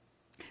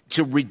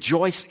 To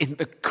rejoice in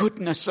the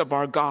goodness of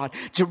our God,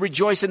 to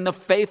rejoice in the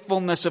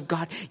faithfulness of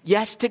God.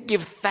 Yes, to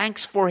give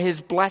thanks for his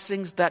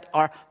blessings that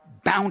are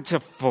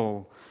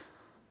bountiful.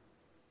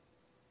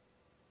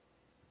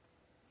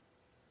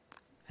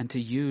 And to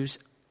use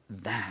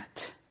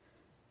that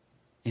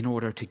in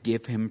order to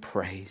give him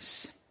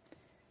praise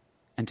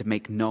and to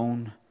make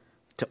known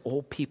to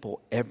all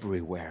people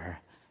everywhere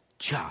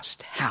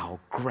just how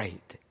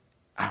great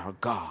our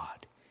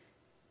God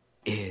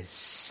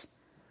is.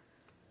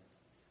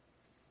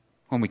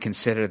 When we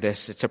consider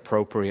this, it's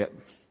appropriate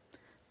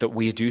that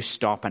we do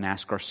stop and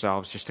ask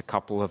ourselves just a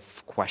couple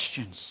of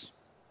questions.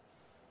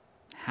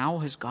 How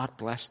has God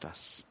blessed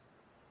us?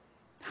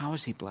 How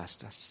has he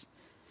blessed us?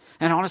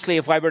 And honestly,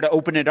 if I were to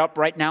open it up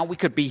right now, we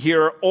could be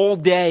here all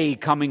day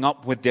coming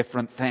up with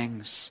different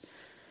things.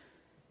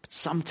 But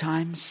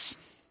sometimes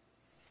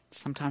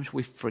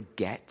we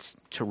forget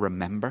to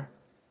remember.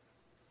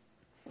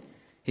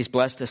 He's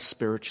blessed us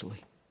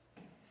spiritually.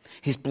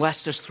 He's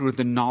blessed us through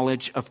the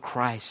knowledge of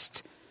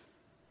Christ.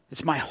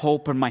 It's my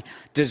hope and my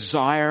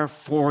desire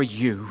for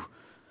you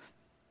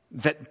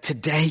that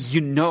today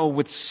you know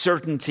with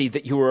certainty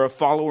that you are a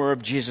follower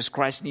of Jesus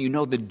Christ, and you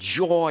know the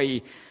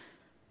joy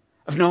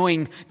of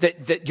knowing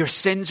that your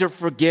sins are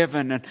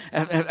forgiven,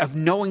 and of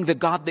knowing the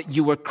God that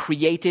you were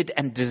created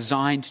and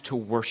designed to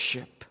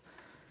worship.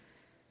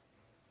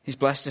 He's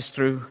blessed us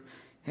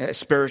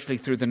spiritually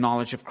through the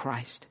knowledge of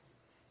Christ.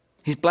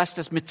 He's blessed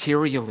us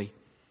materially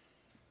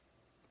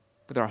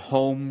with our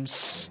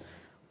homes,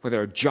 with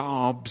our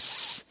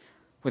jobs,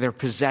 with our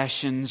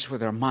possessions,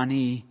 with our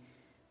money.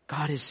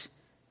 God is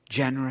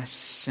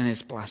generous in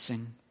his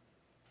blessing.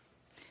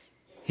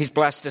 He's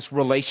blessed us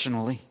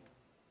relationally.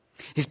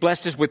 He's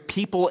blessed us with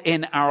people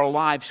in our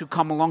lives who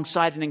come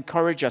alongside and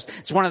encourage us.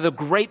 It's one of the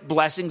great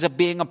blessings of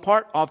being a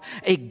part of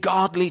a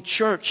godly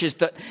church, is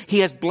that he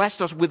has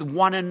blessed us with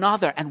one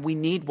another, and we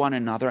need one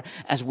another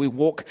as we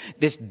walk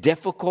this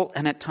difficult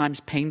and at times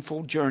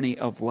painful journey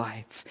of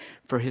life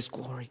for his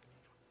glory.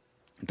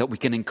 That we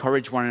can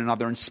encourage one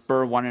another and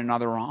spur one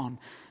another on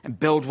and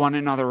build one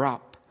another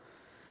up.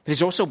 But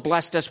he's also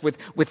blessed us with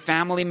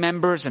family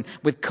members and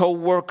with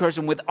co-workers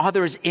and with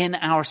others in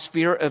our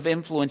sphere of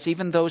influence,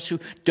 even those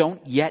who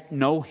don't yet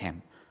know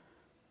him.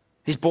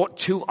 He's brought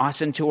to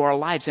us into our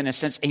lives, in a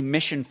sense, a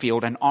mission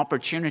field, an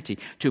opportunity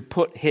to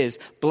put his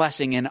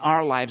blessing in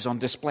our lives on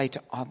display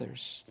to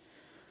others.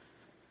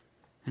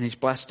 And he's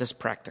blessed us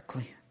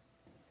practically.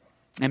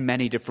 In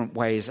many different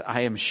ways.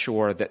 I am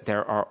sure that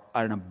there are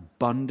an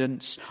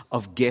abundance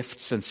of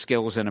gifts and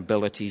skills and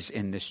abilities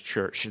in this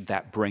church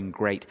that bring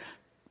great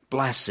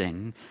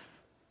blessing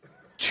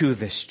to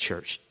this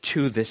church,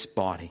 to this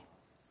body.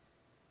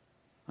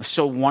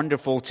 So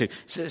wonderful to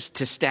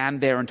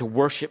stand there and to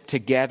worship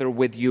together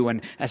with you.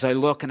 And as I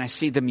look and I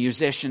see the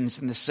musicians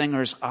and the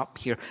singers up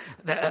here,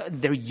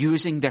 they're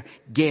using their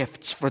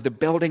gifts for the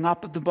building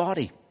up of the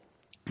body.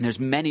 And there's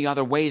many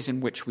other ways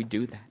in which we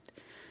do that.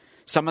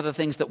 Some of the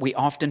things that we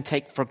often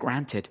take for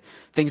granted,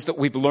 things that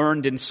we've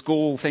learned in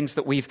school, things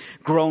that we've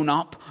grown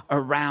up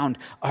around,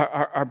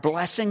 are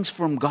blessings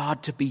from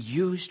God to be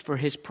used for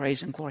His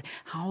praise and glory.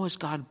 How has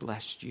God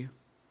blessed you?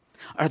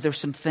 Are there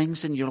some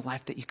things in your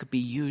life that you could be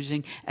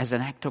using as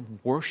an act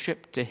of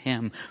worship to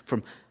Him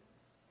from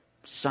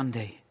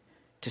Sunday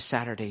to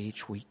Saturday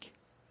each week?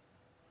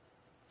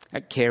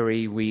 At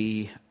Carey,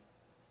 we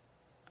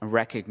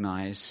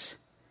recognize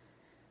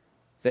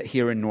that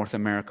here in North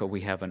America we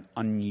have an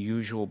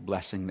unusual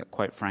blessing that,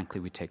 quite frankly,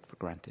 we take for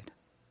granted.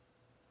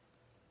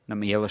 Let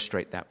me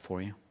illustrate that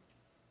for you.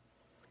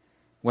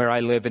 Where I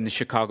live in the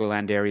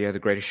Chicagoland area, the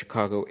greater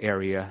Chicago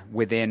area,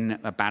 within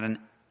about a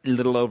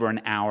little over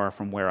an hour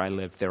from where I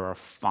live, there are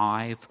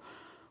 5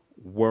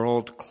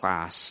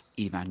 world-class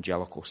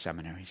evangelical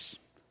seminaries.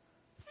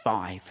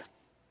 5.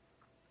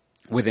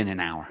 Within an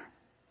hour.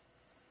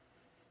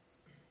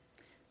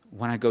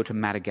 When I go to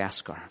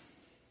Madagascar,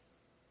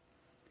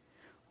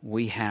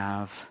 we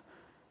have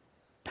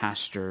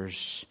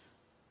pastors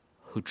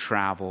who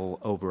travel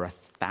over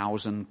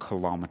 1,000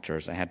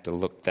 kilometers. I had to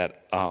look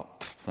that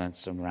up.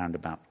 That's around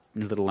about a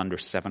little under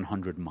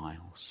 700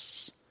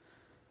 miles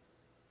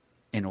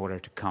in order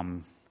to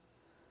come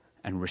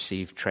and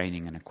receive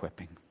training and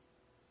equipping.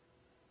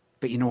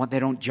 But you know what? They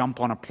don't jump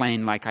on a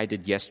plane like I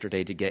did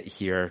yesterday to get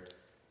here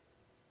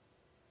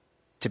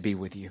to be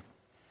with you.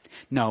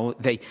 No,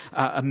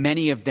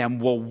 many of them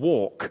will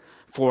walk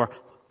for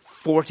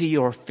 40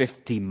 or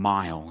 50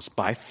 miles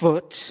by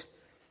foot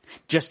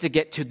just to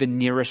get to the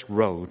nearest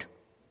road,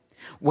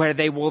 where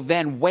they will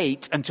then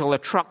wait until a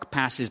truck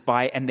passes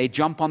by and they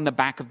jump on the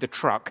back of the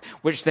truck,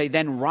 which they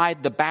then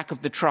ride the back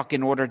of the truck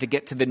in order to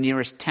get to the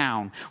nearest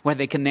town, where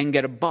they can then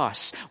get a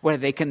bus, where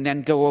they can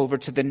then go over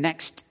to the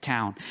next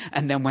town.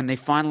 And then when they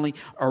finally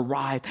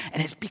arrive,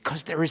 and it's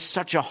because there is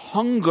such a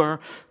hunger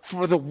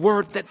for the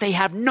word that they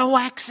have no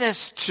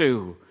access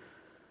to.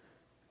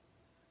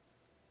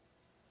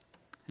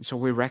 And so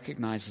we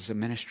recognize as a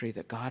ministry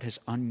that God has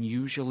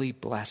unusually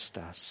blessed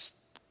us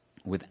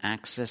with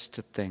access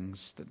to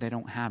things that they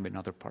don't have in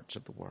other parts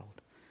of the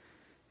world.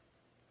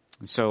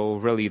 And so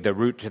really the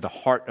root to the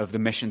heart of the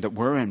mission that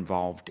we're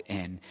involved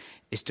in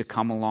is to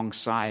come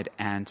alongside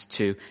and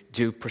to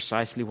do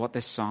precisely what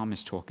this psalm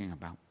is talking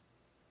about.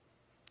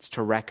 It's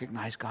to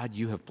recognize, God,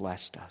 you have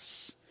blessed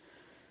us.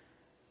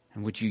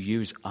 And would you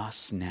use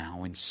us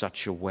now in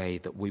such a way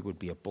that we would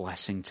be a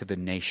blessing to the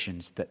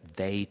nations, that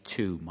they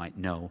too might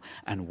know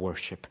and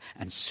worship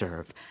and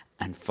serve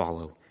and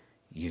follow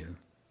you.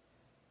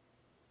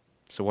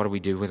 So what do we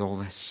do with all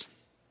this?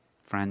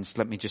 Friends,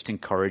 let me just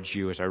encourage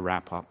you as I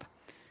wrap up.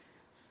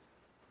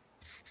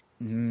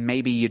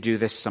 Maybe you do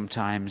this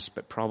sometimes,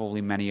 but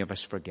probably many of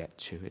us forget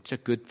to. It's a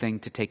good thing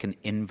to take an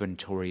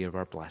inventory of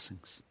our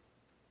blessings.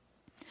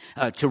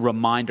 To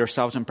remind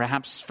ourselves, and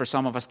perhaps for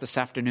some of us this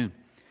afternoon,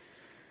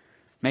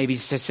 maybe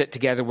to sit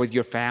together with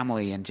your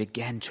family and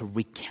again to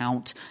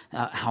recount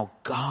how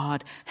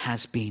God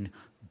has been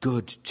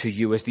good to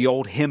you. As the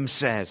old hymn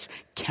says,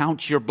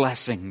 count your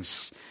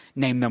blessings,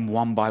 name them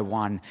one by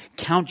one.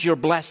 Count your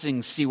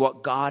blessings, see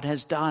what God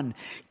has done.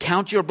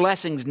 Count your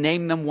blessings,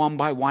 name them one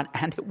by one,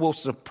 and it will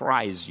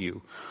surprise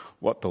you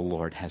what the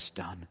Lord has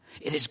done.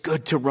 It is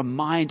good to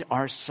remind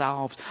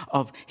ourselves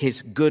of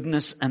His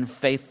goodness and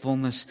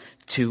faithfulness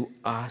to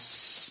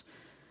us.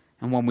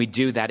 And when we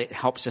do that, it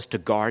helps us to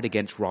guard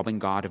against robbing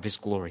God of His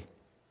glory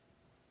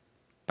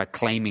by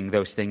claiming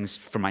those things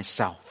for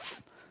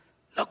myself.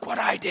 Look what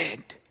I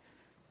did.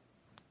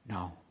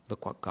 No,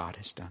 look what God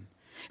has done.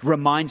 It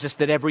reminds us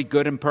that every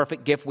good and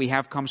perfect gift we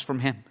have comes from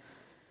Him.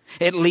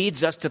 It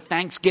leads us to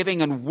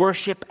thanksgiving and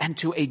worship and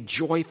to a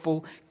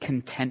joyful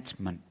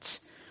contentment.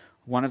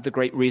 One of the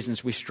great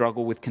reasons we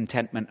struggle with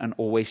contentment and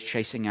always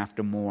chasing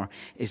after more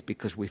is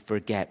because we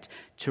forget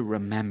to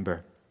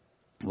remember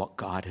what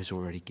God has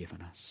already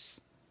given us.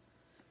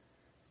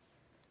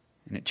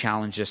 And it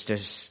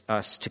challenges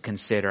us to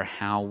consider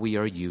how we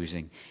are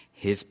using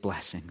His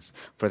blessings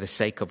for the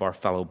sake of our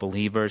fellow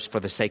believers, for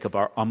the sake of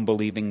our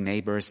unbelieving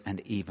neighbors, and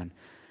even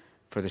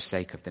for the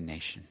sake of the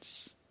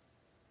nations.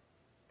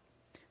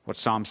 What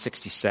Psalm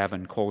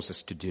 67 calls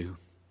us to do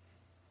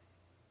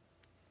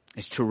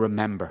is to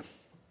remember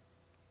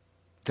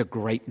the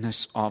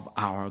greatness of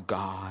our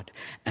God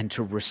and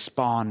to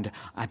respond,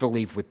 I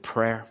believe, with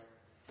prayer,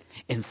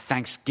 in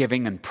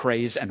thanksgiving and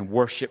praise and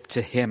worship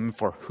to Him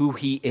for who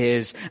He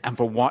is and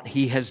for what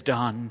He has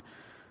done.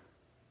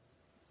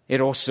 It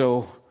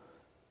also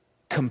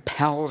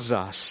compels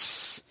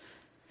us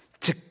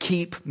to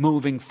keep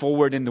moving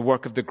forward in the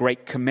work of the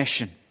Great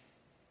Commission,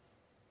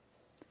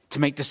 to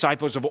make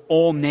disciples of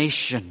all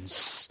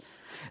nations,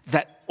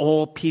 that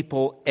all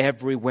people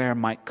everywhere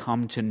might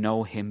come to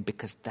know Him,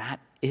 because that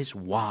is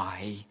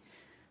why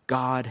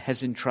God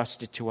has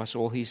entrusted to us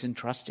all He's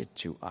entrusted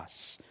to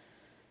us,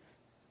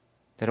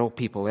 that all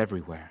people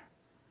everywhere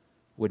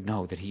would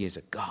know that he is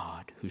a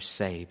God who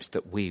saves,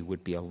 that we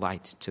would be a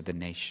light to the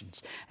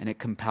nations. And it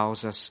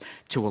compels us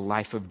to a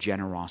life of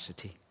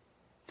generosity.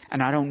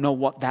 And I don't know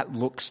what that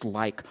looks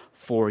like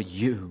for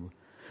you,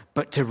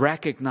 but to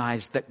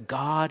recognize that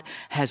God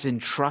has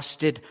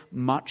entrusted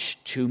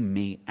much to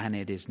me, and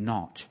it is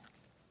not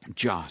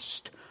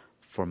just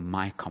for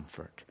my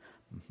comfort,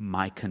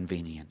 my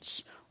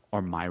convenience,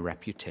 or my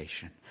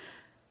reputation,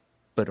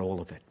 but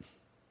all of it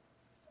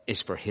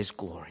is for his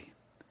glory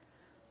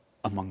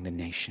among the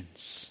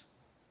nations,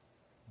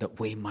 that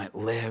we might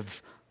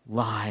live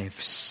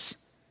lives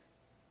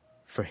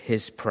for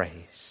his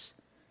praise.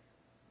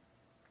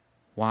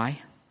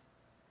 Why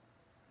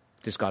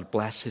does God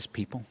bless his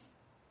people?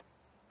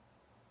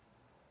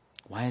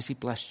 Why has he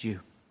blessed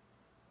you?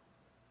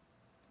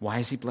 Why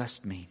has he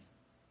blessed me?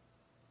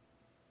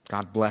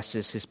 God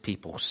blesses his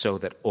people so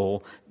that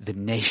all the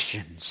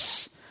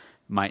nations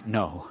might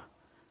know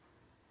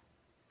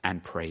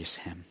and praise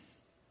him.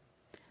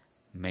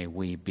 May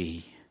we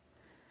be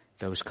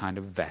those kind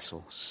of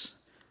vessels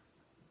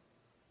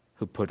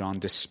who put on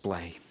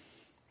display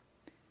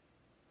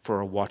for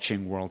a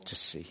watching world to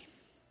see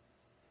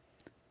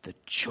the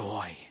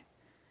joy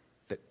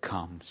that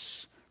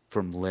comes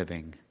from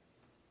living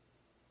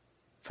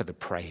for the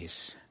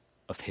praise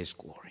of his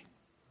glory.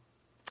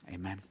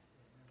 Amen.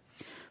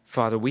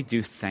 Father, we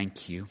do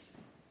thank you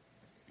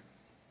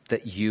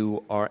that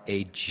you are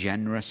a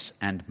generous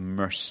and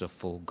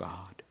merciful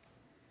God.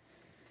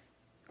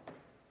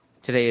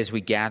 Today, as we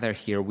gather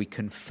here, we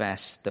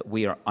confess that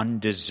we are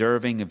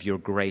undeserving of your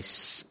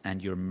grace and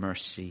your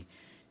mercy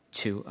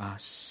to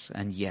us,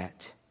 and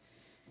yet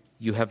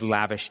you have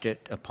lavished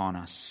it upon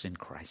us in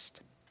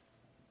Christ.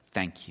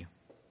 Thank you.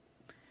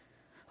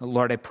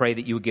 Lord, I pray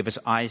that you would give us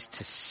eyes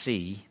to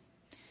see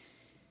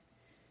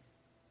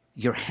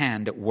your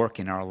hand at work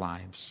in our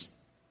lives.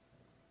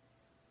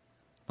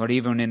 Lord,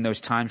 even in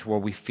those times where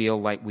we feel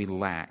like we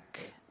lack,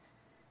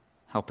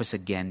 help us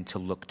again to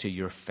look to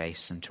your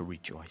face and to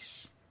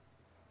rejoice.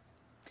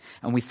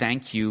 And we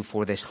thank you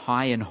for this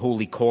high and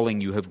holy calling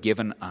you have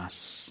given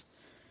us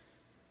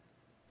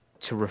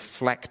to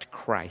reflect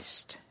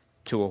Christ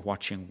to a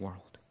watching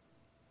world.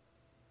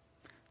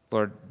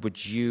 Lord,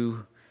 would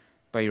you,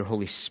 by your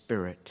Holy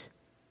Spirit,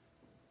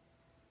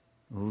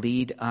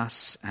 lead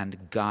us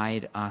and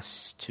guide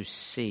us to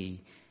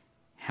see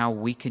how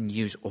we can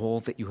use all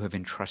that you have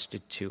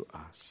entrusted to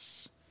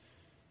us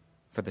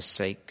for the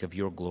sake of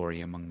your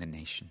glory among the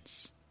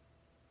nations.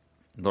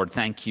 Lord,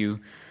 thank you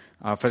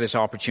for this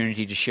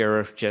opportunity to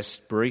share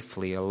just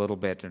briefly a little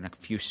bit and a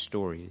few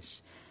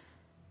stories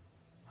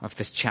of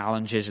the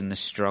challenges and the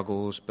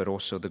struggles, but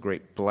also the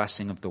great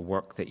blessing of the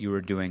work that you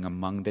are doing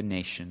among the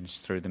nations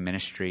through the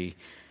ministry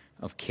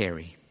of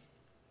Carey.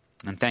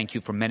 And thank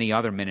you for many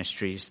other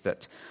ministries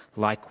that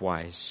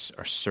likewise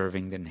are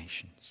serving the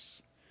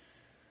nations.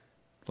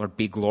 Lord,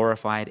 be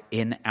glorified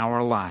in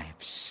our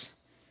lives.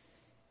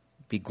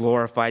 Be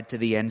glorified to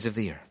the ends of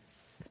the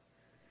earth.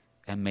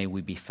 And may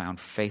we be found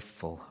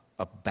faithful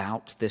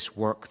about this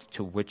work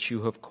to which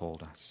you have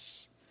called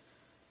us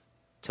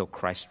till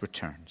Christ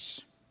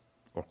returns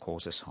or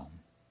calls us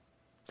home.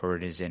 For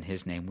it is in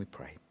his name we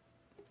pray.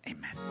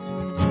 Amen.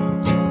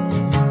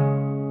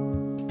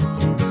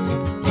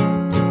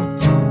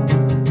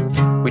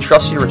 We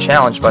trust you were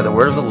challenged by the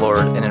word of the Lord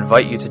and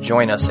invite you to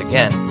join us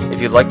again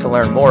if you'd like to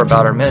learn more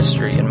about our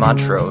ministry in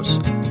Montrose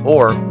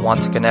or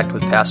want to connect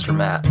with Pastor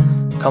Matt.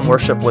 Come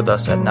worship with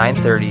us at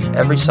 9:30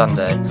 every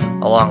Sunday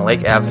along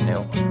Lake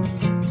Avenue